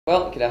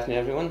Well, good afternoon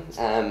everyone.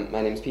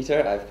 My name is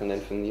Peter. I've come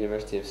in from the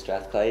University of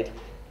Strathclyde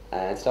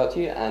to talk to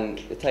you, and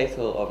the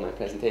title of my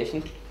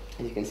presentation,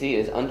 as you can see,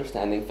 is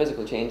Understanding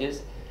Physical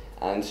Changes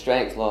and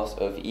Strength Loss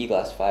of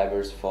E-glass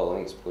fibres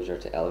Following Exposure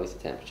to Elevated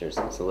Temperatures.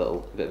 It's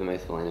a bit of a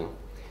mouthful, I know.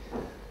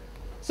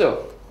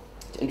 So,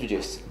 to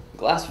introduce,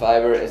 glass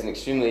fibre is an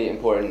extremely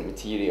important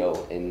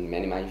material in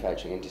many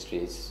manufacturing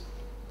industries,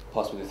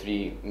 possibly the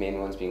three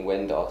main ones being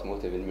wind,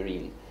 automotive and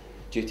marine,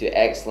 due to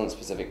excellent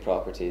specific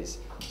properties.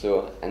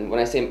 So, and when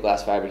I say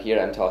glass fibre here,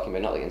 I'm talking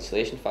about not like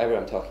insulation fibre,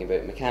 I'm talking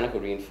about mechanical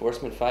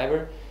reinforcement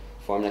fibre,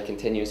 formed in a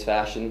continuous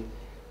fashion,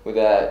 with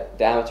a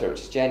diameter which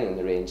is generally in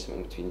the range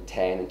between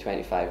 10 and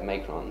 25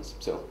 microns,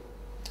 so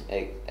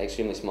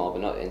extremely small,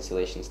 but not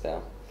insulation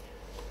style.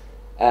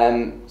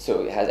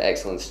 So it has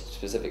excellent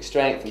specific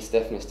strength and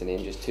stiffness to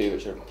name just two,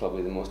 which are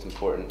probably the most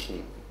important from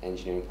an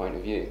engineering point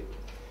of view.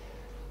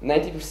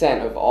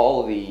 90% of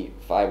all the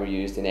fibre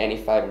used in any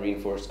fibre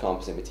reinforced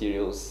composite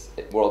materials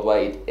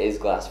worldwide is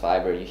glass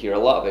fibre. You hear a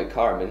lot about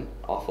carbon,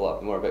 awful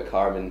lot more about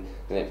carbon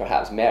than it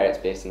perhaps merits,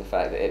 based on the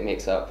fact that it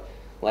makes up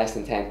less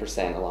than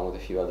 10% along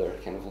with a few other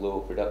kind of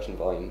low production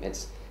volume.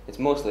 It's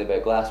mostly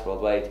about glass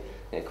worldwide,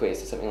 and it equates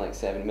to something like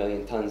 7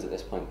 million tonnes at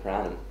this point per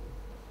annum.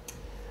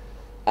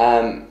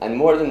 And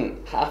more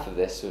than half of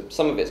this, so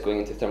some of it's going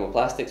into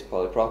thermoplastics,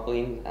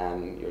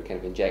 polypropylene, your kind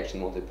of injection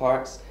molded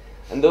parts.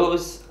 And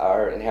those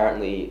are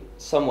inherently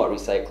somewhat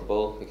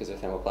recyclable because of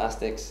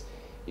thermoplastics.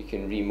 You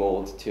can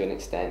remold to an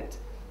extent.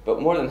 But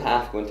more than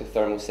half go into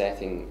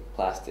thermosetting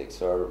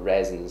plastics or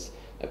resins,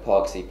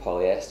 epoxy,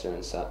 polyester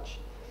and such.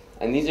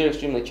 And these are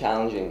extremely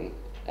challenging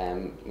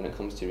when it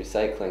comes to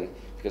recycling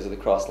because of the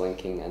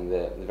cross-linking and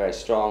the very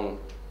strong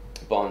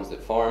bonds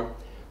that form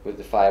with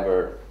the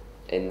fibre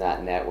in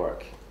that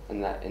network,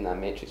 in that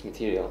matrix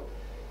material.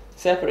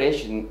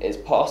 Separation is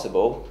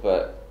possible,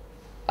 but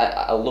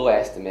a low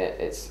estimate,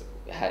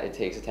 it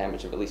takes a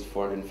temperature of at least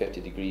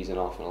 450 degrees and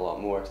often a lot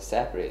more to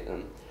separate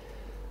them.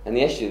 And the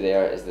issue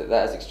there is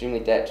that is extremely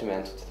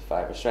detrimental to the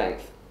fibre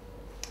strength.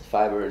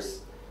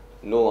 Fibres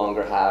no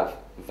longer have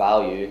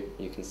value,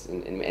 you can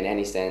in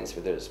any sense,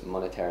 whether it's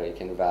monetary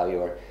kind of value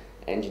or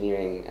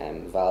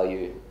engineering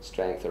value,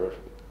 strength, or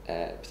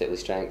particularly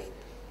strength,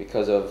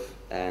 because of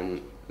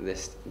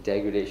this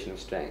degradation of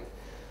strength.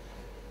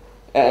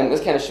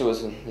 This kind of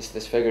shows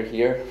this figure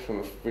here from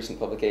a recent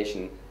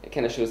publication. It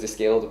kind of shows the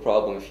scale of the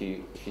problem if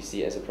you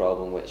see it as a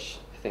problem, which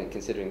I think,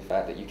 considering the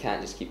fact that you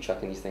can't just keep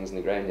chucking these things in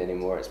the ground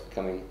anymore, it's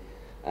becoming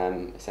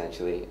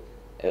essentially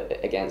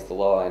against the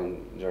law,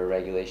 and there are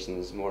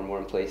regulations more and more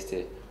in place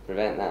to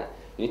prevent that.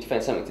 You need to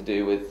find something to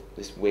do with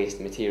this waste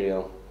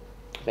material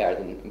better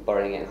than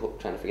burying it and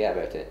trying to forget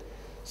about it.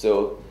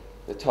 So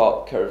the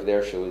top curve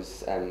there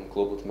shows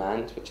global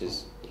demand, which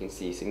is, you can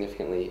see,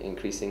 significantly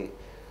increasing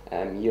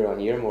year on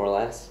year, more or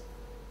less.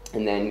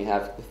 And then you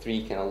have the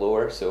three kind of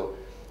lower, so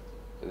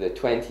the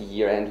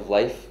 20-year end of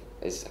life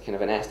is kind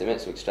of an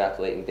estimate, so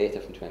extrapolating data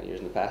from 20 years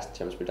in the past in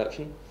terms of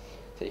production,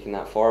 taking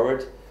that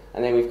forward.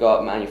 And then we've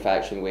got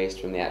manufacturing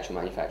waste from the actual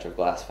manufacture of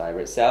glass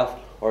fibre itself,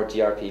 or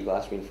GRP,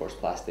 glass reinforced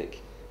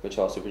plastic, which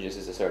also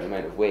produces a certain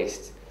amount of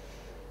waste.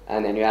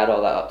 And then you add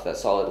all that up to that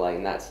solid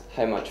line, that's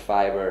how much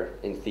fibre,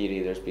 in theory,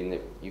 there's been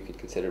that you could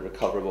consider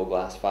recoverable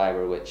glass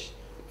fibre, which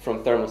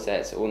from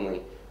thermosets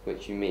only,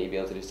 which you may be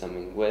able to do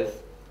something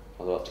with,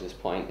 although up to this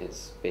point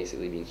it's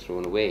basically been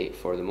thrown away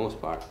for the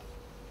most part.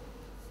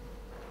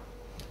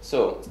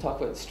 So let's talk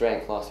about the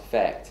strength loss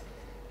effect.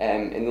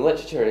 In the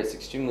literature, it's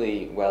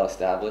extremely well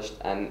established,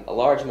 and a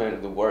large amount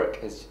of the work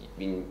has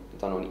been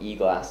done on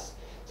E-glass.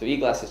 So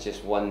E-glass is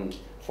just one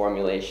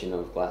formulation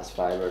of glass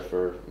fibre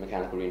for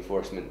mechanical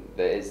reinforcement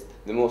that is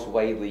the most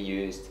widely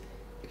used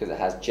because it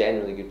has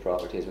generally good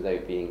properties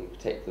without being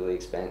particularly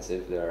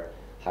expensive. There are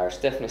higher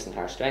stiffness and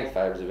higher strength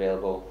fibres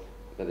available,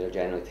 but they're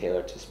generally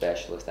tailored to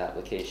specialist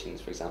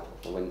applications, for example,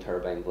 a wind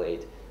turbine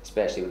blade,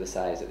 especially with the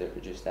size that they're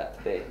produced at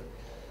today.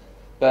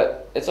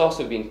 But it's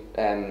also been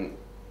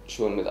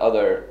shown with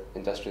other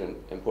industrially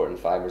important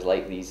fibres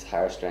like these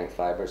higher strength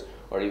fibres,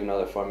 or even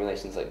other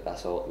formulations like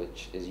basalt,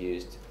 which is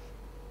used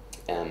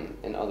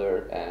in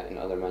other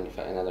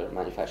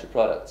manufactured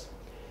products.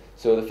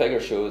 So the figure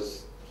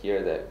shows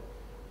here that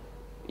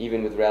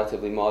even with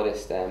relatively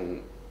modest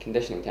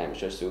conditioning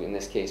temperatures, so in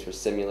this case we're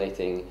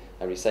simulating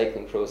a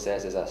recycling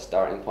process as a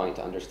starting point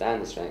to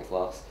understand the strength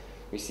loss,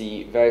 we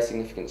see very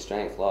significant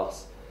strength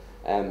loss.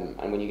 And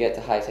when you get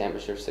to high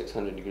temperature,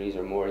 600 degrees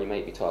or more, you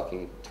might be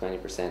talking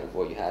 20% of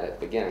what you had at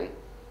the beginning.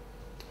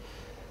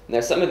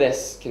 Now some of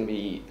this can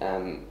be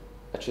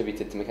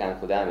attributed to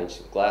mechanical damage.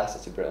 Glass,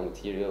 it's a brittle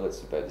material,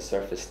 it's about the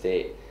surface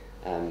state,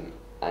 and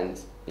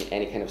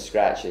any kind of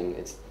scratching,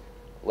 it's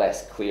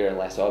less clear and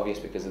less obvious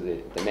because of the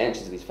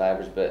dimensions of these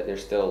fibres, but they're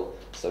still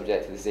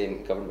subject to the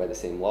same, governed by the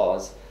same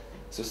laws.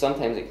 So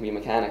sometimes it can be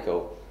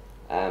mechanical,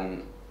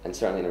 and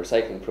certainly in a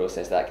recycling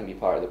process that can be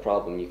part of the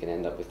problem. You can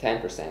end up with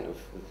 10% of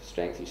the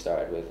strength you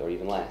started with, or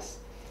even less.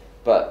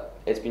 But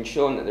it's been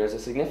shown that there's a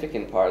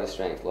significant part of the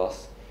strength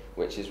loss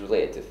which is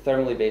related to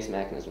thermally based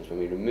mechanisms. When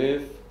we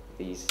remove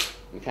these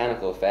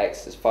mechanical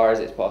effects as far as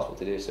it's possible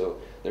to do so,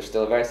 there's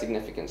still a very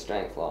significant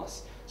strength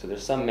loss. So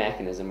there's some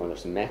mechanism, or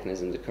there's some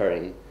mechanisms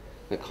occurring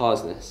that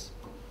cause this.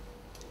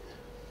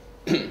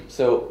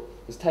 So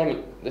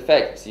the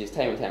effect, see, is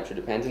time and temperature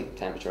dependent.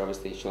 Temperature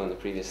obviously shown on the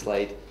previous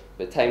slide,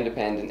 but time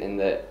dependent in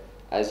that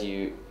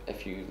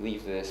if you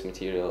leave this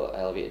material at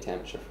elevated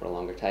temperature for a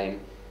longer time,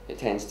 the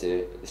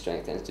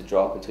strength tends to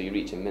drop until you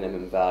reach a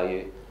minimum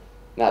value.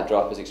 That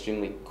drop is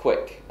extremely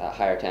quick at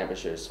higher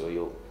temperatures,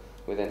 so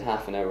within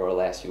half an hour or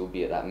less you'll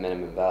be at that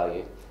minimum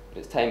value. But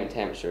it's time and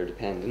temperature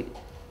dependent,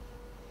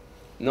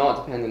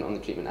 not dependent on the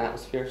treatment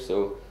atmosphere.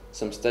 So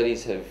some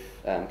studies have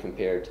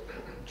compared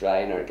dry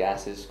inert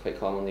gases quite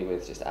commonly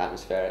with just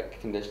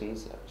atmospheric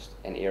conditions, just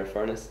an air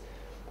furnace,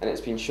 and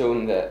it's been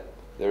shown that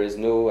there is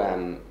no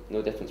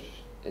difference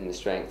in the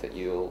strength that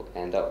you'll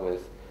end up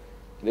with.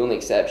 The only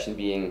exception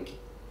being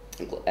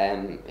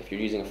if you're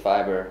using a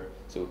fibre.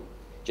 So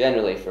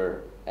generally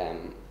for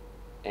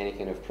any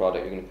kind of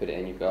product you're going to put it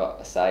in, you've got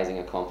a sizing,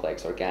 a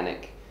complex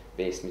organic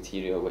based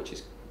material which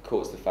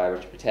coats the fibre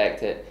to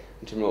protect it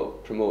and to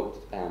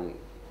promote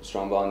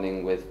strong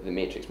bonding with the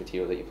matrix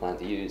material that you plan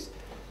to use.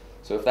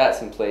 So if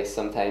that's in place,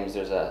 sometimes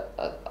there's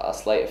a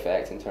slight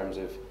effect in terms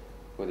of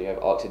whether you have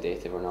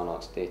oxidative or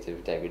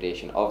non-oxidative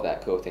degradation of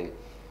that coating.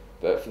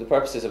 But for the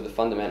purposes of the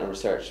fundamental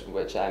research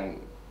which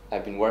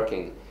I've been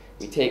working,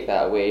 we take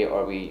that away,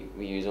 or we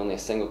use only a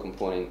single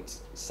component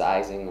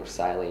sizing or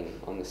silane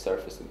on the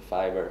surface of the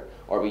fibre,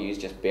 or we use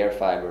just bare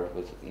fibre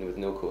with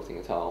no coating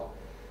at all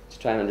to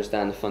try and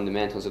understand the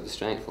fundamentals of the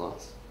strength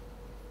loss.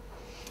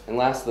 And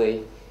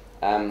lastly,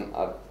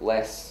 a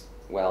less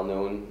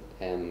well-known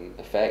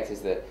effect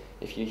is that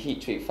if you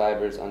heat treat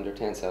fibres under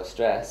tensile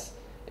stress,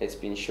 it's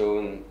been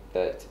shown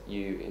that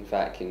you in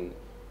fact can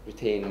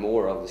retain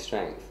more of the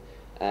strength.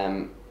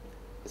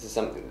 This is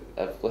something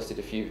I've listed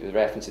a few of the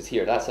references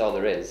here. That's all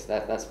there is.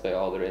 That's about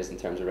all there is in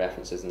terms of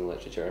references in the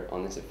literature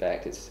on this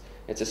effect. It's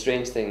a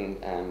strange thing.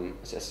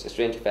 It's a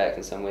strange effect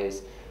in some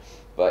ways,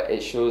 but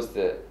it shows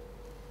that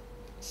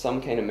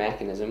some kind of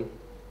mechanism,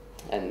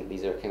 and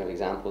these are kind of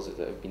examples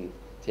that have been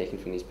taken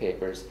from these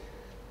papers.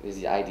 There's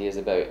the ideas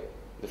about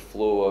the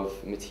flow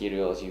of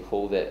material as you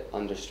hold it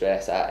under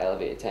stress at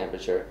elevated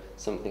temperature.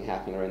 Something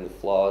happening around the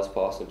flaws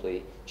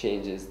possibly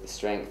changes the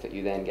strength that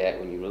you then get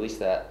when you release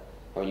that,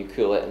 or you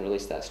cool it and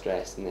release that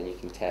stress, and then you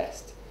can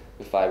test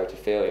the fibre to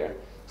failure.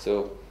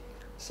 So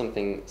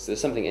there's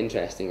something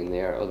interesting in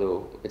there,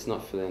 although it's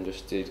not fully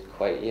understood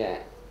quite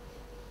yet.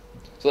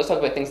 So let's talk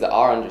about things that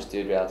are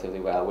understood relatively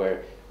well,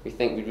 where we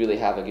think we really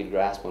have a good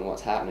grasp on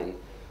what's happening.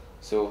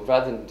 So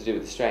rather than to do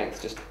with the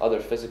strength, just other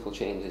physical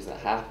changes that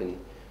happen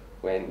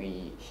when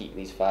we heat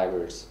these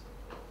fibres.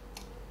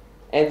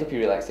 Enthalpy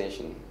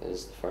relaxation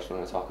is the first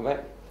one I talk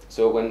about.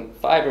 So when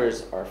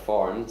fibres are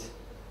formed,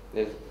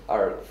 they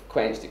are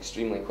quenched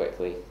extremely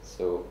quickly,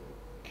 so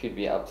could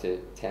be up to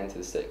 10 to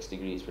the 6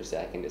 degrees per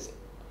second.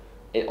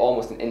 It's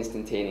almost an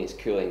instantaneous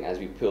cooling as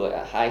we pull it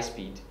at high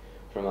speed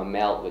from a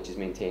melt which is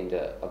maintained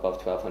at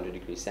above 1200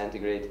 degrees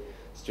centigrade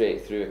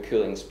straight through a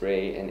cooling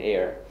spray in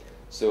air.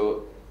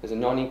 So there's a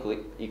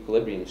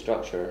non-equilibrium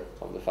structure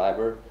of the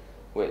fibre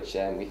which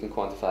we can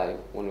quantify.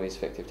 One way is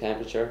fictive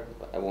temperature,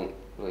 but I won't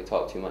really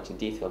talk too much in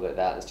detail about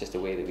that. It's just a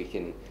way that we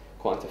can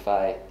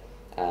quantify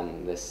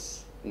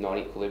this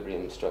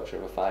non-equilibrium structure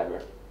of a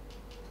fibre.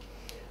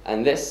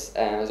 And this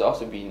has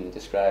also been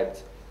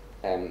described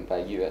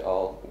by you et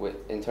al.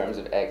 In terms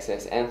of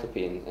excess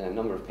enthalpy in a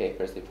number of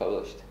papers they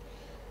published.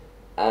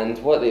 And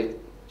what they've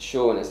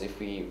shown is if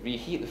we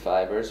reheat the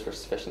fibres for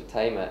sufficient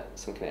time at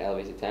some kind of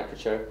elevated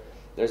temperature,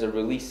 there's a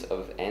release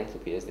of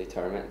enthalpy, as they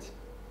term it,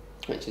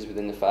 which is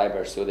within the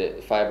fibre, so that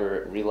the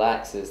fibre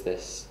relaxes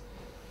this.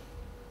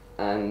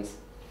 And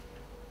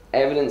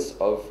evidence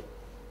of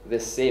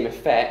this same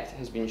effect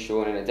has been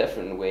shown in a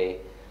different way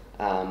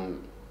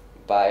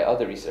by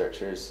other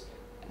researchers,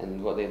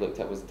 and what they looked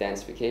at was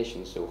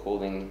densification, so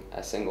holding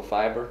a single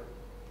fibre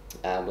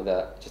with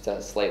just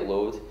a slight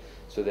load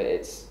so that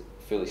it's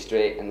fully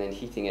straight, and then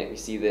heating it. We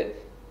see that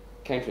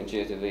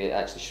counterintuitively it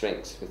actually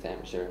shrinks with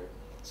temperature.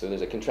 So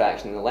there's a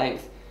contraction in the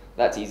length.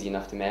 That's easy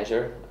enough to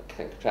measure. A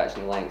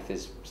contraction in length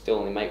is still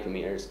only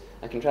micrometers.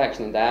 A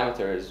contraction in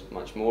diameter is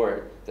much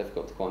more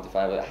difficult to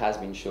quantify, but it has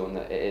been shown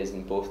that it is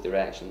in both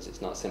directions.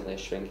 It's not simply a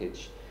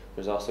shrinkage.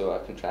 There's also a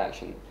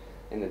contraction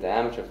in the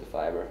diameter of the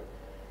fibre,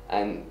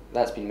 and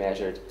that's been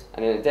measured.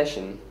 And in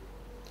addition,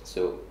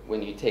 so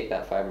when you take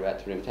that fibre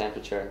back to room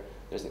temperature,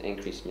 there's an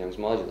increase in Young's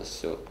modulus.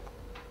 So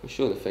we'll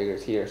show the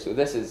figures here. So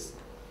this is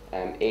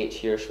H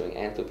here showing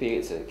enthalpy.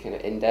 It's a kind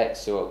of index,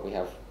 so we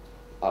have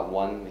at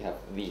 1 we have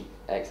the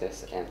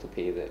excess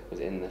enthalpy that was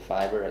in the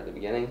fibre at the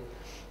beginning,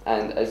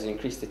 and as you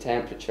increase the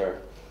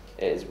temperature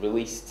it is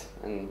released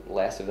and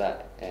less of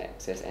that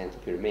excess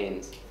enthalpy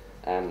remains.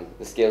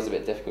 The scale's a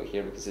bit difficult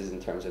here because this is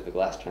in terms of the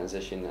glass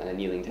transition and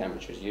annealing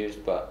temperatures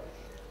used, but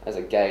as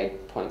a guide,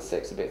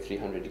 0.6 about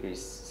 300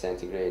 degrees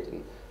centigrade,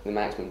 and the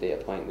maximum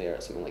data point there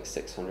at something like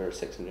 600 or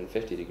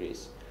 650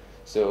 degrees.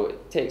 So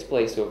it takes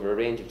place over a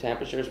range of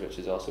temperatures, which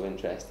is also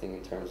interesting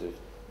in terms of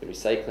the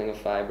recycling of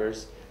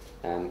fibres.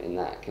 in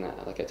that kind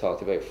of, like I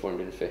talked about,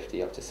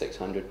 450 up to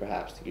 600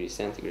 perhaps degrees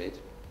centigrade.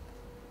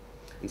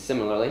 And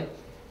similarly,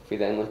 if we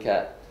then look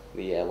at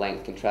the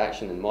length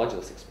contraction and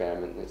modulus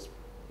experiment that's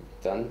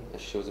done,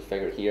 it shows a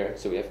figure here.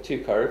 So we have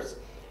two curves.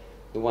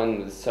 The one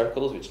with the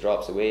circles, which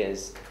drops away,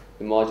 is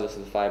the modulus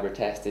of the fibre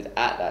tested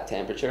at that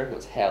temperature,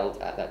 what's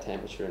held at that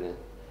temperature in a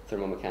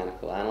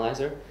thermomechanical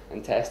analyzer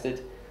and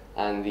tested,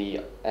 and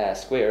the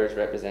squares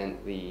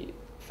represent the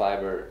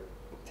fibre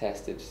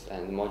tested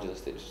and the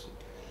modulus that's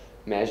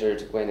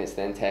measured when it's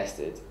then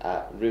tested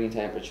at room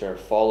temperature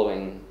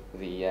following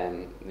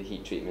the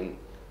heat treatment,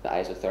 the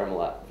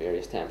isothermal at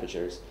various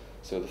temperatures.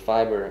 So the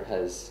fibre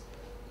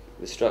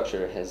the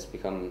structure has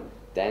become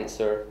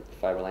denser, the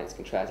fibre length's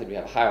contracted, we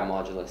have a higher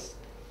modulus,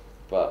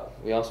 but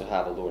we also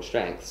have a lower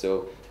strength.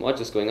 So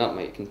modulus going up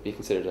might be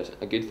considered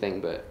a good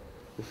thing, but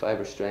the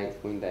fibre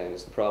strength going down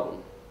is the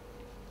problem.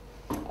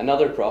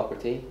 Another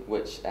property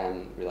which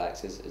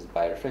relaxes is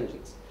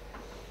birefringence.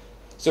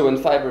 So when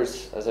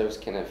fibres, as I was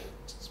kind of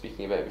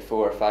speaking about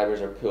before,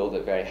 fibres are pulled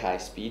at very high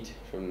speed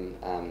from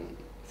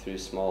through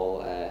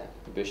small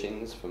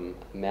bushings from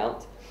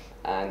melt,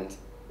 and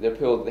they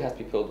have to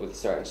be pulled with a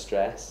certain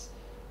stress,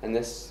 and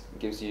this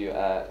gives you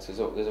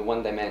so there's a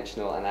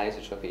one-dimensional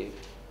anisotropy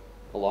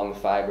along the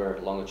fibre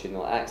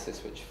longitudinal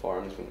axis which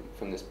forms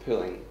from this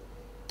pulling,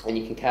 and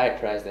you can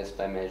characterize this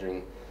by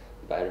measuring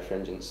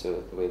birefringence,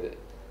 so the way that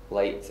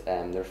light,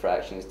 the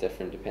refraction is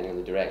different depending on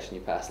the direction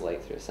you pass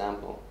light through a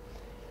sample.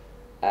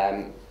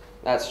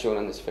 That's shown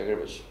on this figure,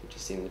 which you've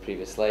just seen in the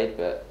previous slide,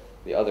 but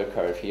the other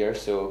curve here,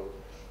 so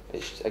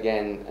it's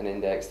again an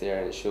index there,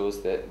 and it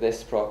shows that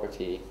this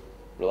property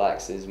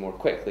relaxes more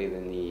quickly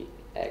than the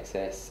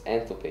excess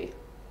enthalpy.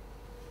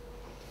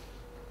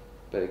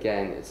 But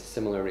again, it's a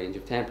similar range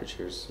of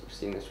temperatures, we're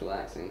seeing this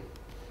relaxing.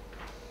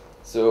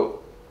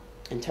 So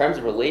in terms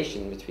of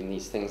relation between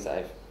these things that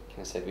I've kind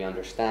of said we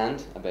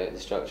understand about the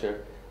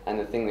structure and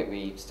the thing that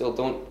we still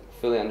don't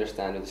fully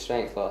understand of the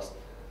strength loss,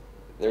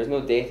 there's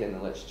no data in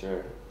the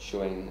literature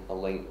showing a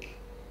link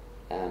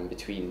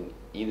between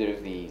either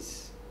of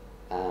these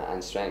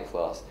and strength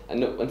loss. And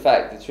no, in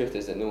fact, the truth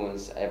is that no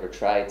one's ever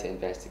tried to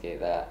investigate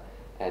that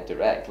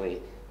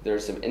directly. There are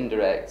some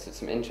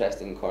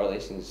interesting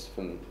correlations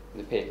from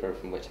the paper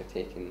from which I've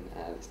taken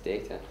this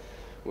data,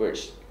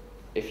 which,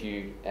 if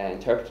you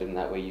interpret them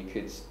that way, you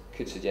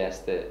could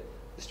suggest that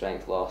the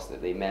strength loss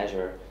that they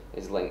measure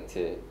is linked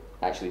to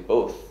actually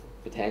both,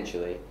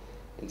 potentially,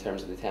 in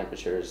terms of the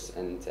temperatures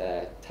and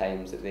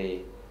times that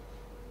they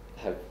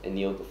have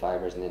annealed the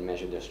fibres and then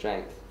measured their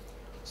strength.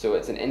 So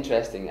it's an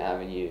interesting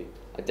avenue,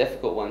 a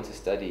difficult one to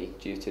study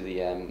due to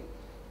the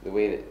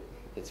way that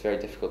it's very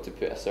difficult to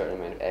put a certain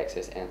amount of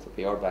excess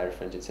enthalpy or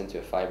birefringence into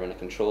a fibre in a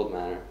controlled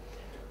manner,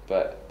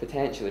 but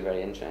potentially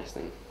very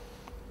interesting.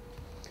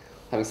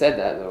 Having said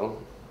that though,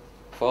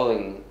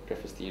 following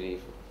Griffith's theory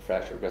for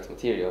fracture of brittle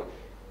material,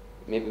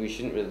 maybe we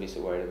shouldn't really be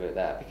so worried about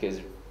that, because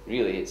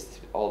really it's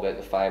all about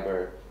the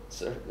fibre,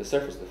 the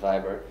surface of the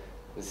fibre,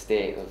 the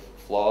state of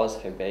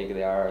flaws, how big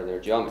they are, their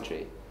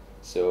geometry.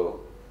 So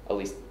at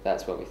least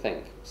that's what we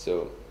think.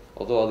 So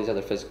although all these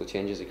other physical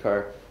changes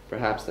occur,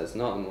 perhaps that's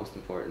not the most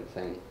important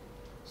thing.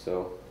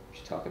 So we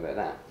should talk about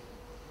that.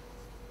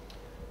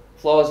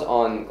 Flaws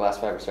on glass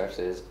fibre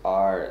surfaces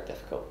are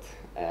difficult.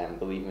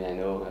 Believe me, I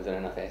know, I've done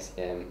enough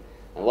SEM,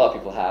 and a lot of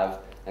people have,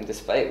 and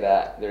despite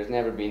that, there's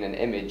never been an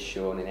image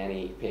shown in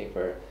any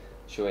paper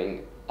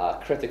showing a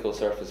critical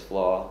surface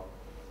flaw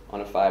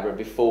on a fibre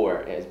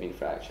before it has been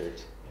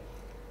fractured.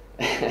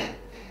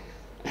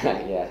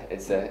 Yeah,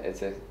 it's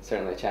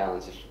certainly a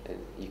challenge.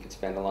 You could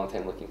spend a long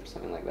time looking for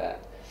something like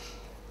that.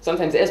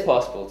 Sometimes it is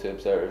possible to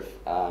observe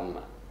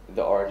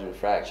the origin of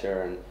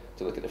fracture and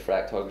to look at the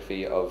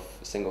fractography of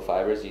single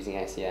fibres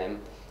using SEM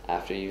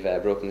after you've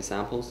broken the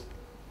samples.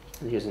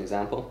 And here's an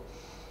example.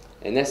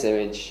 In this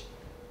image,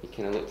 you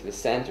kind of look to the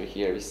centre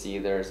here, we see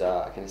there's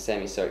a kind of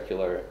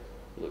semicircular,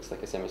 looks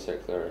like a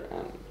semicircular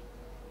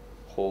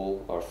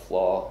hole or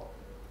flaw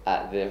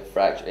at the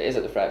fracture. It is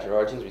at the fracture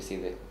origins. We see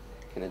the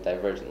kind of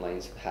divergent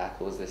lines of the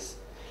hackle as this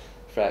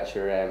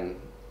fracture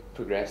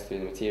progressed through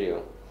the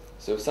material.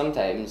 So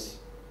sometimes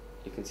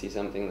you can see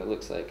something that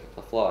looks like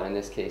a flaw. In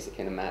this case, it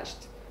kind of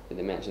matched the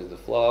dimensions of the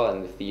flaw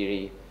and the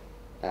theory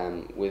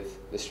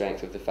with the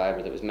strength of the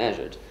fibre that was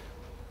measured.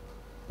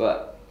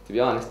 But to be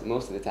honest,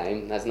 most of the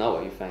time, that's not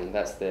what you find.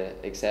 That's the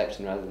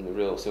exception rather than the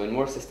rule. So in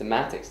more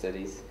systematic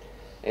studies,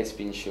 it's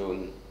been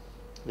shown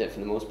that for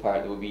the most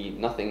part, there will be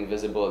nothing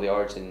visible at the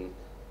origin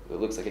that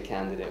looks like a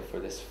candidate for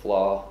this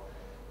flaw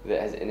that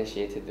has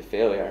initiated the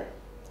failure.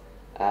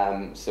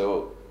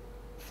 So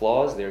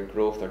flaws, their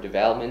growth or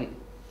development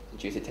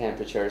due to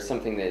temperature, is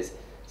something that is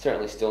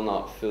certainly still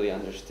not fully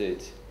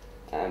understood,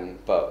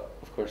 but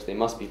of course they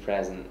must be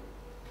present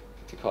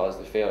to cause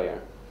the failure.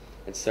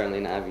 It's certainly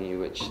an avenue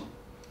which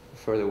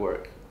further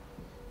work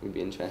would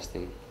be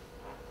interesting.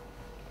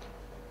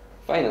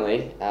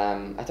 Finally,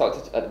 I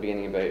talked at the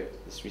beginning about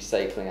this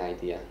recycling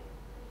idea.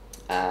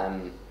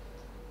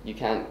 You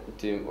can't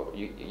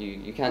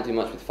do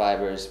much with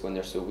fibres when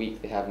they're so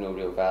weak; they have no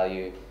real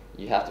value.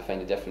 you have to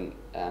find a different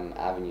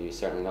avenue. You're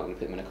certainly not going to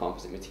put them in a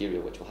composite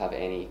material which will have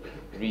any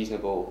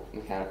reasonable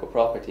mechanical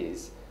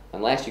properties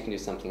unless you can do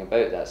something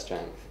about that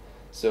strength.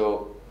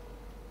 So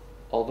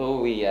although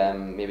we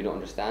maybe don't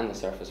understand the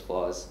surface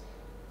flaws,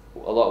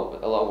 a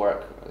lot of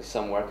work,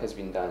 some work has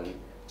been done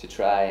to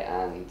try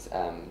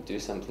and do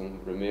something,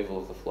 removal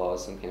of the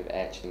flaws, some kind of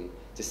etching,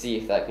 to see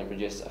if that can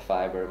produce a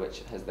fibre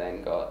which has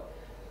then got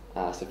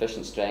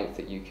sufficient strength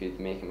that you could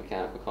make a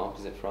mechanical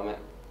composite from it.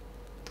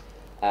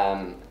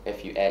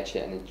 If you etch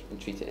it and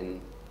treat it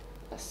in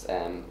a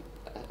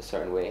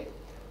certain way.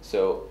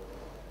 So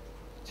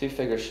two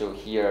figures show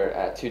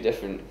here two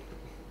different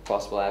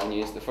possible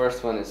avenues. The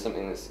first one is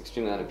something that's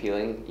extremely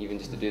unappealing, even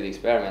just to do the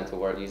experimental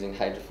work using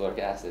hydrofluoric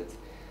acid.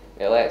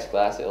 It'll etch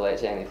glass, it'll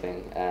etch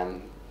anything,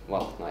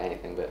 well, not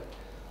anything, but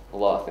a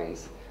lot of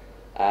things.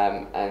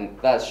 And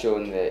that's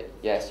shown that,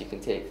 yes, you can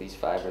take these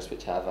fibres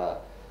which have a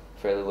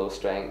fairly low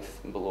strength,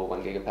 below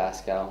 1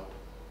 gigapascal,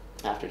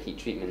 after heat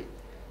treatment.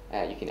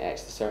 You can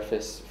etch the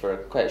surface for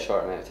quite a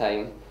short amount of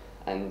time,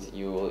 and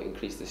you will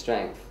increase the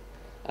strength.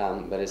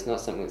 But it's not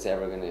something that's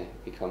ever going to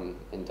become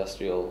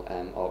industrial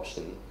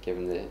option,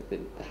 given the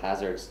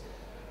hazards.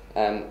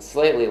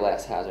 Slightly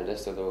less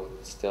hazardous, although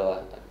still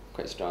a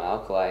quite strong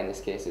alkali in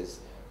this case, is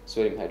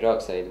sodium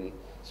hydroxide, and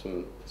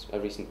a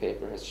recent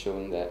paper has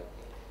shown that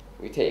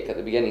we take at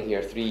the beginning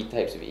here 3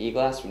 types of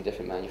E-glass from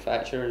different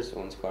manufacturers,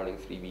 Owens Corning,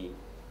 3B,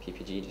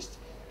 PPG, just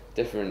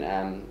different,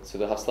 so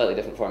they'll have slightly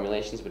different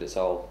formulations, but it's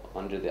all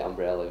under the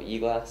umbrella of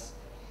E-glass.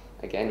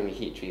 Again, when we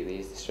heat treat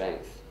these, the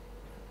strength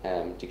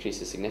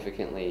decreases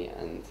significantly,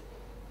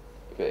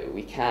 but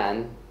we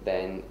can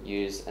then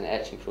use an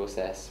etching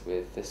process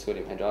with the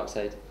sodium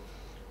hydroxide,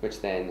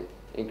 which then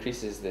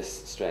increases this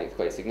strength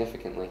quite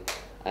significantly.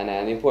 And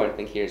the important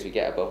thing here is we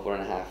get above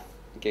 1.5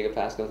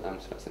 gigapascals.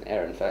 So it's an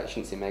error, in fact, I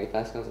shouldn't say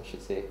megapascals, I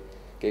should say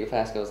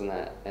gigapascals in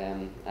that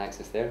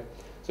axis there.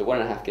 So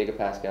 1.5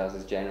 gigapascals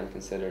is generally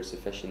considered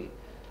sufficient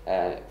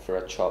for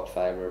a chopped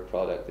fibre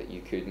product that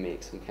you could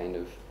make some kind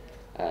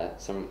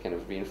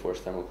of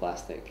reinforced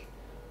thermoplastic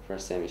for a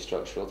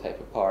semi-structural type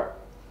of part.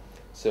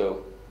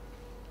 So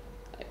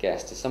I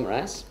guess to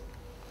summarise,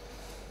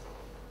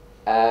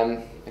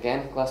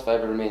 again, glass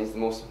fibre remains the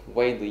most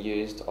widely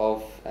used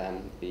of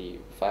the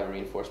fibre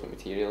reinforcement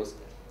materials,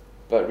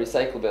 but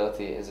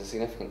recyclability is a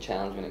significant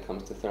challenge when it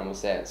comes to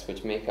thermosets,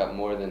 which make up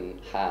more than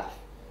half,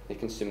 they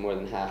consume more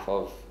than half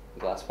of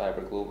glass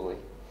fibre globally.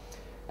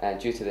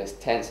 Due to this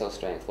tensile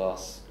strength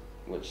loss,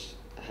 which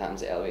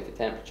happens at elevated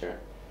temperature,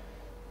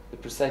 the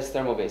precise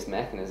thermal-based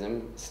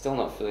mechanism is still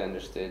not fully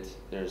understood.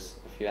 There's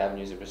a few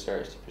avenues of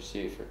research to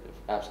pursue,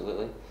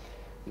 absolutely,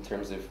 in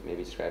terms of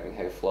maybe describing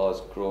how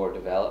flaws grow or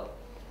develop.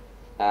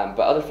 But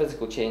other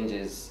physical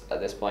changes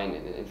at this point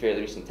in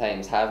fairly recent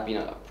times have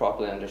been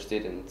properly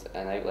understood and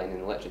outlined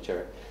in the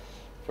literature.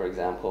 For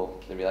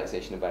example, the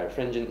relaxation of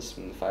birefringence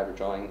from the fibre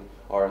drawing,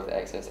 or of the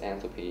excess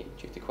enthalpy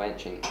due to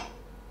quenching,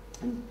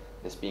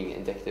 this being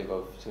indicative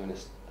of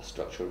a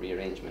structural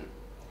rearrangement.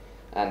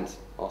 And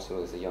also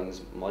there's the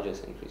Young's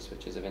modulus increase,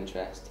 which is of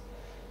interest.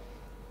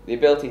 The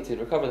ability to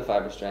recover the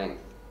fibre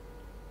strength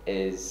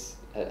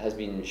has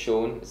been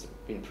shown, it's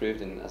been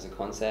proved as a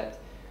concept,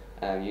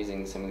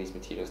 using some of these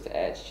materials to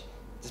etch,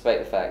 despite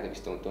the fact that we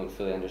still don't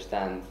fully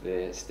understand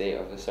the state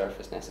of the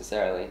surface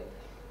necessarily.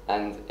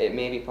 And it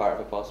may be part of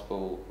a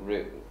possible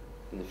route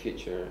in the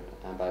future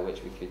by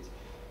which we could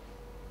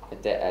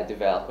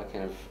develop a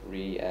kind of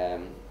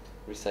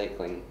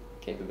recycling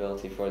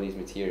capability for these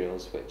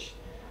materials, which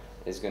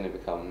is going to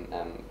become,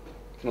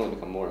 can only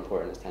become more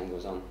important as time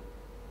goes on.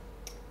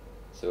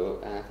 So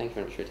thank you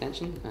very much for your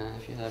attention.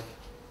 If you have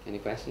any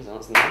questions, I'll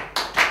answer them now.